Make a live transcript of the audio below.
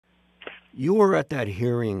You were at that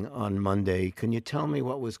hearing on Monday. Can you tell me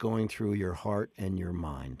what was going through your heart and your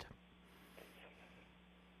mind?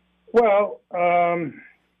 Well,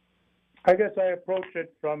 I guess I approach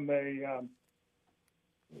it from a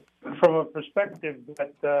perspective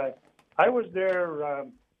that I was there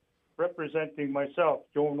representing myself,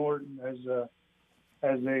 Joe Norton,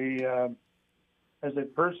 as a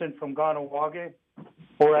person from Ganawage,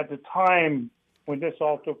 or at the time when this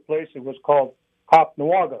all took place, it was called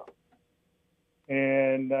Hopnawaga,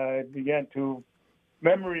 and it began to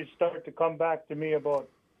memories start to come back to me about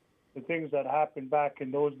the things that happened back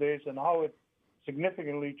in those days and how it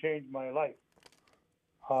significantly changed my life.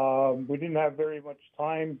 We didn't have very much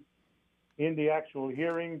time in the actual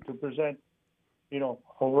hearing to present, a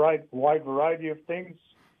wide variety of things.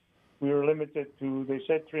 We were limited to, they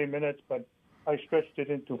said 3 minutes, but I stretched it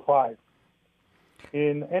into five.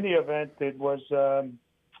 In any event, it was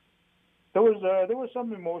there was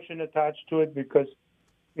some emotion attached to it because,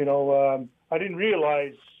 I didn't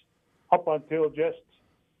realize up until just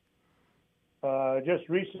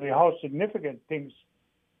recently how significant things,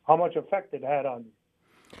 how much effect it had on me.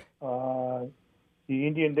 The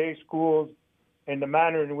Indian Day schools and the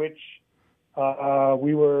manner in which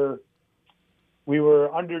we were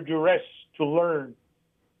under duress to learn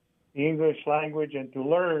the English language and to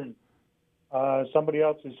learn somebody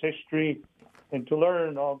else's history and to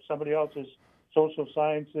learn somebody else's social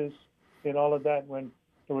sciences and all of that when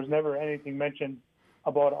there was never anything mentioned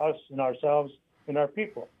about us and ourselves and our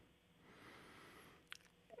people.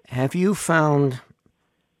 Have you found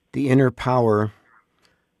the inner power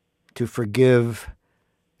to forgive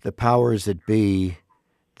the powers that be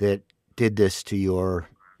that did this to your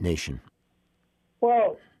nation?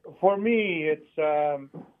 Well, for me,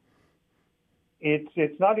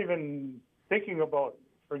 it's not even thinking about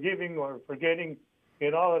forgiving or forgetting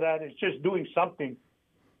and all of that. It's just doing something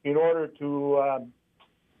in order to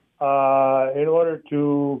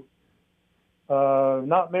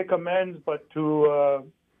not make amends, but to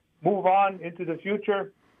move on into the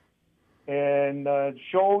future and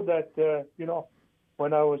show that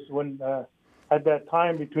when at that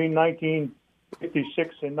time between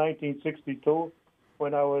 1956 and 1962,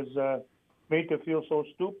 when I was made to feel so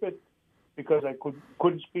stupid because I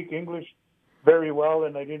couldn't speak English very well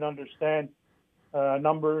and I didn't understand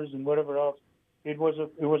numbers and whatever else. It was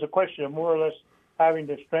a question of more or less having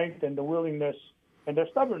the strength and the willingness and the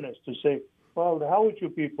stubbornness to say, well, the hell with you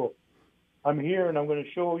people. I'm here and I'm going to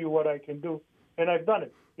show you what I can do. And I've done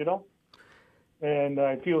it, And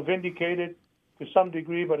I feel vindicated to some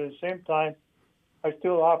degree, but at the same time, I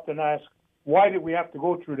still often ask, why did we have to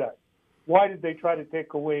go through that? Why did they try to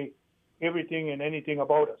take away everything and anything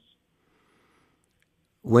about us?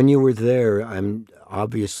 When you were there,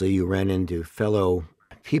 obviously you ran into fellow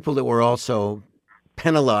people that were also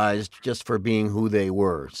penalized just for being who they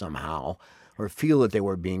were somehow, or feel that they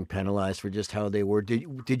were being penalized for just how they were.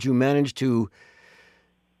 Did you manage to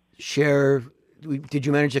share? Did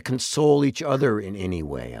you manage to console each other in any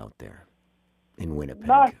way out there in Not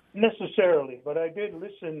Winnipeg? necessarily, but I did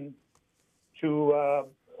listen to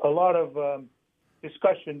a lot of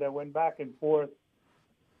discussion that went back and forth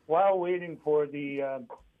while waiting for the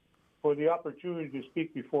opportunity to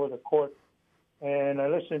speak before the court. And I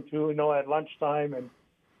listened to, at lunchtime and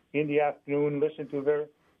in the afternoon, listened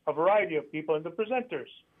to a variety of people and the presenters,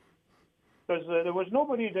 because there was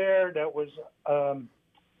nobody there that was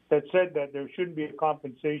that said that there shouldn't be a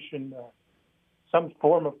compensation, some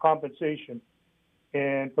form of compensation,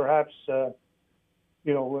 and perhaps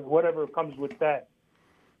whatever comes with that.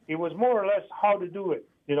 It was more or less how to do it,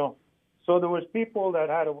 So there was people that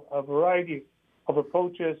had a variety of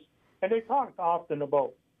approaches, and they talked often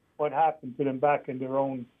about what happened to them back in their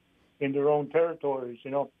own territories,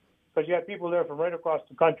 because you had people there from right across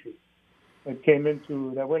the country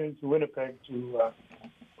that went into Winnipeg to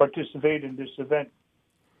participate in this event.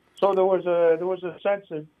 So there was a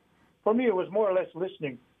sense of, for me, it was more or less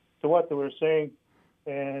listening to what they were saying,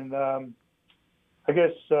 and I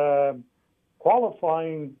guess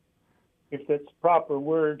qualifying, if that's the proper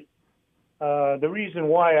word, the reason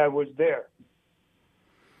why I was there,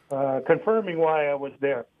 confirming why I was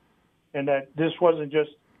there, and that this wasn't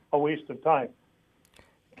just a waste of time.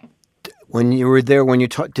 When you were there, when you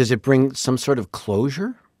talk, does it bring some sort of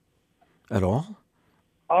closure at all?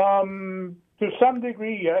 To some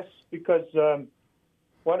degree, yes, because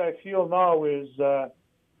what I feel now is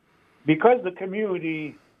because the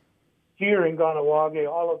community here in Ganawage,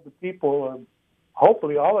 all of the people,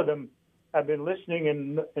 hopefully all of them, have been listening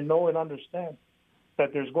and know and understand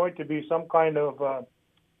that there's going to be some kind of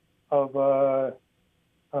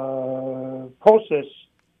process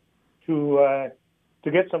to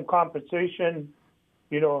to get some compensation,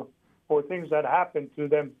 for things that happened to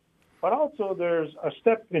them. But also there's a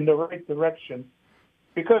step in the right direction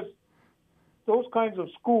because those kinds of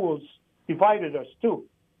schools divided us too.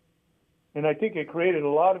 And I think it created a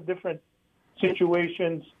lot of different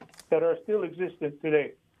situations that are still existent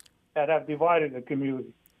today that have divided the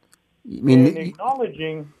community. And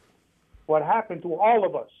acknowledging what happened to all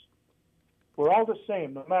of us. We're all the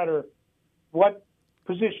same, no matter what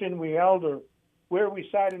position we held or where we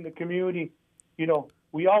sat in the community.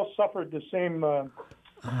 We all suffered the same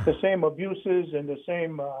abuses and the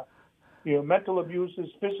same mental abuses,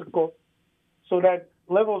 physical. So that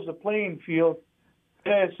levels the playing field.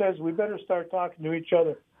 And it says we better start talking to each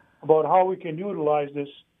other about how we can utilize this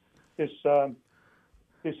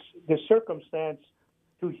circumstance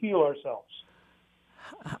to heal ourselves.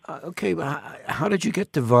 Okay, how did you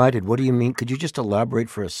get divided? What do you mean? Could you just elaborate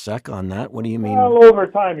for a sec on that? What do you mean? Well, over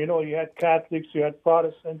time, you had Catholics, you had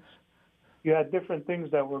Protestants, you had different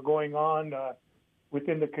things that were going on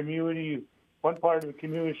within the community. One part of the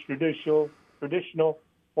community is traditional.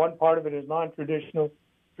 One part of it is non-traditional.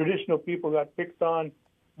 Traditional people got picked on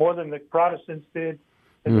more than the Protestants did.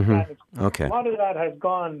 And the Catholics. Okay. A lot of that has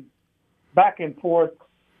gone back and forth.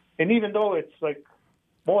 And even though it's like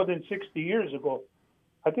more than 60 years ago,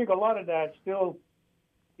 I think a lot of that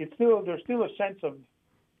there's still a sense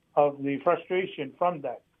of the frustration from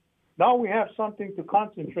that. Now we have something to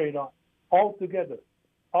concentrate on all together,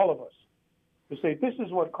 all of us, to say this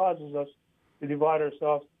is what causes us to divide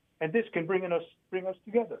ourselves, and this can bring us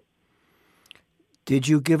together. Did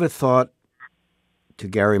you give a thought to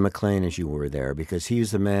Gary McLean as you were there? Because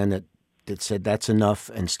he's the man that said that's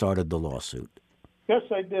enough and started the lawsuit. Yes,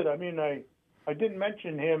 I did. I mean, I didn't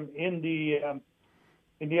mention him in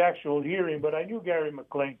the actual hearing, but I knew Gary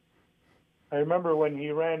McLean. I remember when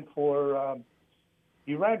he ran for a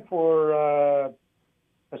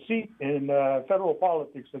seat in federal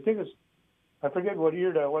politics. I forget what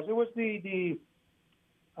year that was. It was the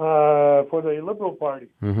for the Liberal Party,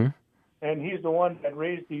 and he's the one that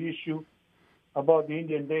raised the issue about the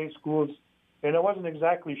Indian day schools, and I wasn't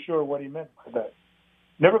exactly sure what he meant by that.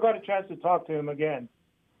 Never got a chance to talk to him again.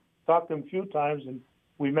 Talked to him a few times, and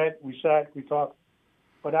we met, we sat, we talked.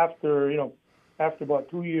 But after about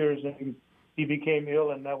 2 years, he became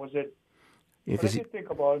ill, and that was it. Yeah, but I did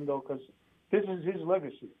think about him, though, because this is his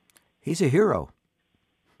legacy. He's a hero.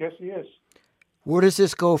 Yes, he is. Where does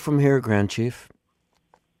this go from here, Grand Chief?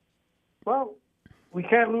 Well, we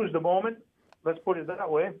can't lose the moment. Let's put it that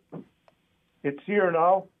way. It's here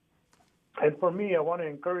now. And for me, I want to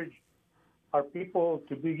encourage our people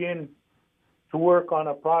to begin to work on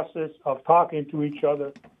a process of talking to each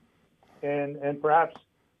other and perhaps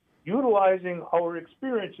utilizing our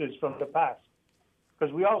experiences from the past,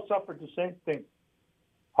 because we all suffered the same thing.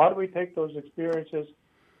 How do we take those experiences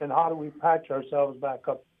and how do we patch ourselves back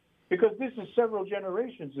up? Because this is several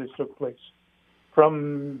generations this took place.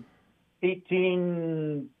 From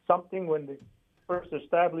 18-something, when they first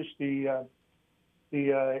established the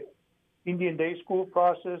Indian Day School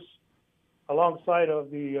process, alongside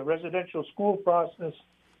of the residential school process.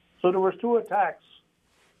 So there were two attacks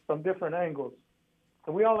from different angles.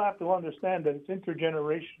 And we all have to understand that it's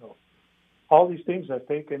intergenerational. All these things have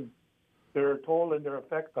taken their toll and their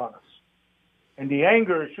effect on us. And the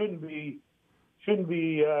anger shouldn't be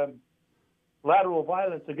lateral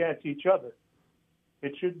violence against each other.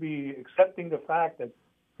 It should be accepting the fact that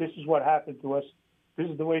this is what happened to us. This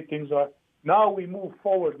is the way things are. Now we move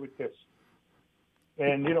forward with this.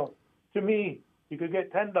 And, to me, you could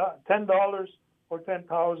get $10 or $10,000 or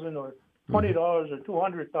 $20 or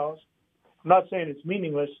 $200,000. I'm not saying it's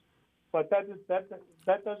meaningless, but that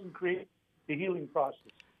doesn't create the healing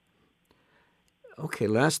process. Okay,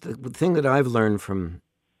 the thing that I've learned from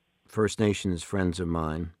First Nations friends of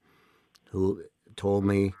mine who told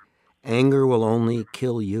me, anger will only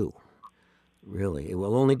kill you. Really, it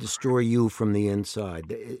will only destroy you from the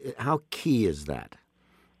inside. How key is that?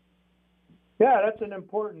 Yeah, that's an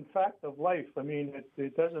important fact of life. I mean,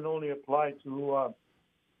 it doesn't only apply to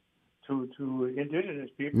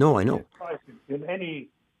Indigenous people. No, I know. It applies in any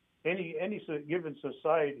given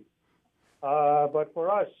society. But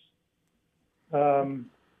for us,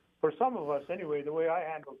 for some of us anyway, the way I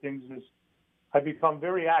handle things is I become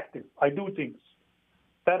very active. I do things.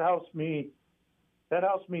 That helps me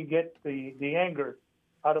get the anger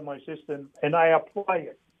out of my system, and I apply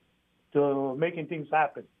it to making things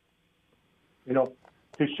happen.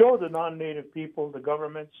 To show the non-native people, the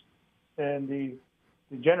governments, and the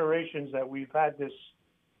generations that we've had this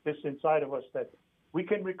inside of us that we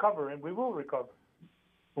can recover and we will recover.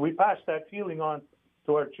 We pass that feeling on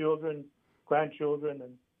to our children, grandchildren,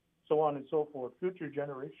 and so on and so forth, future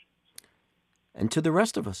generations. And to the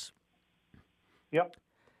rest of us. Yep.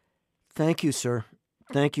 Thank you, sir.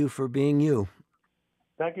 Thank you for being you.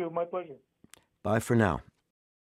 Thank you. My pleasure. Bye for now.